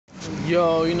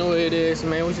Yo, you know what it is,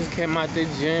 man. We just came out the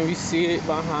gym. You see it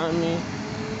behind me.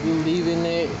 We leaving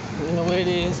it. You know what it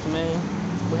is, man.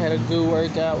 We had a good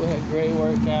workout. We had a great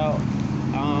workout.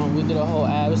 We did a whole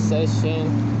abs session,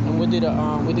 and we did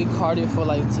cardio for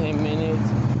like 10 minutes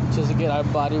just to get our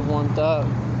body warmed up.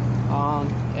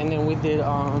 And then we did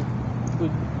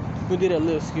we did a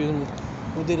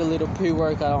little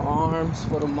pre-workout on arms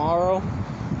for tomorrow.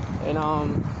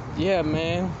 And yeah,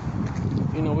 man.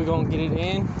 You know, we're gonna get it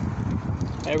in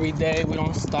every day. We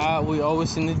don't stop. We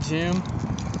always in the gym.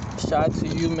 Shout out to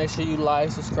you. Make sure you like,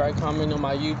 subscribe, comment on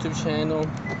my YouTube channel.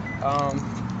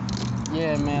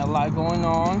 Yeah, man, a lot going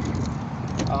on.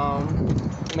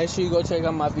 Make sure you go check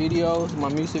out my videos, my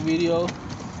music video.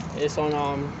 It's on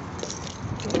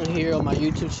here on my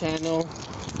YouTube channel.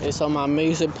 It's on my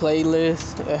music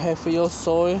playlist, Head for Your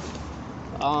Soul.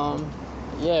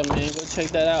 Yeah, man, go check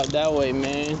that out. That way,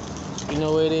 man. You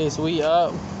know what it is. We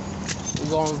up. We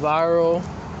going viral.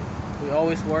 We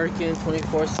always working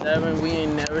 24/7. We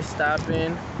ain't never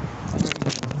stopping.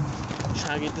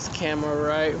 Trying to get this camera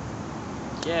right.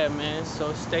 Yeah, man.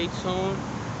 So stay tuned.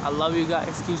 I love you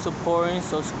guys. Keep supporting.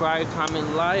 Subscribe,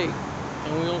 comment, like,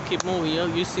 and we gonna keep moving. Yo,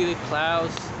 you see the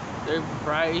clouds? They're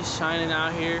bright, shining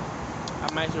out here.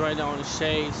 I'm actually right now on the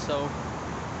shade, so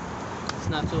it's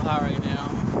not too hot right now.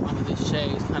 Under the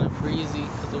shade, it's kind of breezy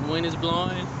because the wind is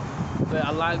blowing. But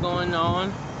a lot going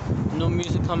on. New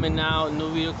music coming out, new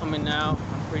video coming out.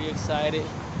 I'm pretty excited.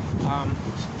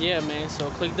 Yeah, man. So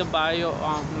click the bio.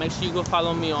 Make sure you go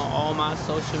follow me on all my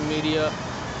social media.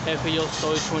 Head for Your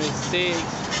Soul 26.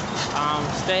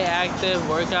 Stay active.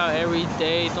 Work out every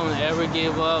day. Don't ever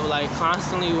give up. Like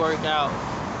constantly work out.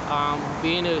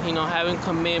 Having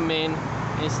commitment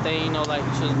and staying, like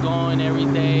just going every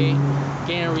day,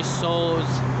 getting results.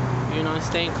 And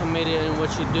staying committed in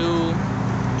what you do.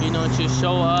 To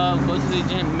show up, go to the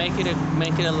gym, make it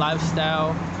a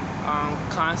lifestyle.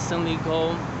 Constantly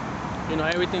go.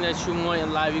 Everything that you want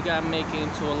in life, you gotta make it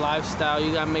into a lifestyle.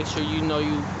 You gotta make sure you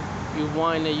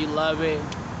want it, you love it,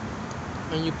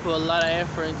 and you put a lot of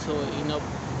effort into it.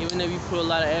 Even if you put a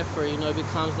lot of effort, it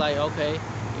becomes like okay,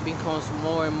 it becomes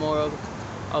more and more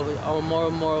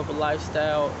of a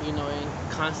lifestyle. And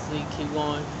constantly keep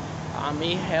going.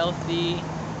 Eat healthy.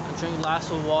 Drink lots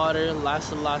of water.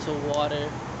 Lots of water.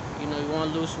 You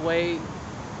want to lose weight,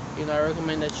 I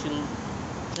recommend that you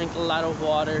drink a lot of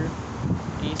water,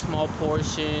 eat small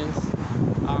portions,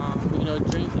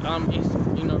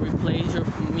 replace your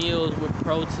meals with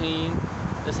protein.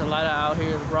 There's a lot of out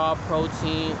here raw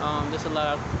protein. There's a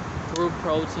lot of group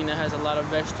protein that has a lot of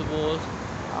vegetables.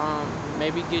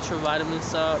 Maybe get your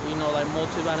vitamins up, like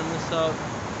multivitamins up.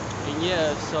 And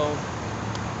yeah, so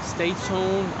stay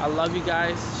tuned. I love you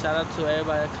guys. Shout out to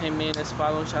everybody that came in that's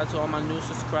following. Shout out to all my new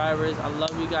subscribers. I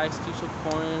love you guys. Keep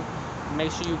supporting.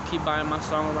 Make sure you keep buying my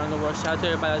song around the world. Shout out to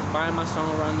everybody that's buying my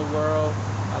song around the world.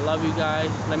 I love you guys.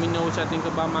 Let me know what y'all think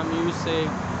about my music.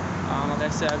 Like I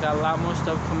said, I got a lot more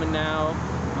stuff coming out.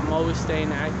 I'm always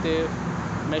staying active.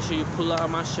 Make sure you pull out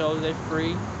my shows. They're free.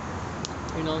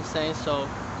 You know what I'm saying? So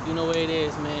you know what it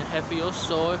is, man. Head for Your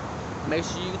Soul. Make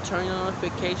sure you turn your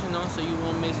notification on so you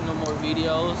won't miss no more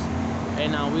videos.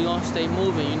 And we gonna stay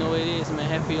moving. You know what it is, man.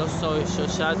 Head for Your Soul. So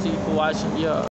shout out to you for watching. Yeah.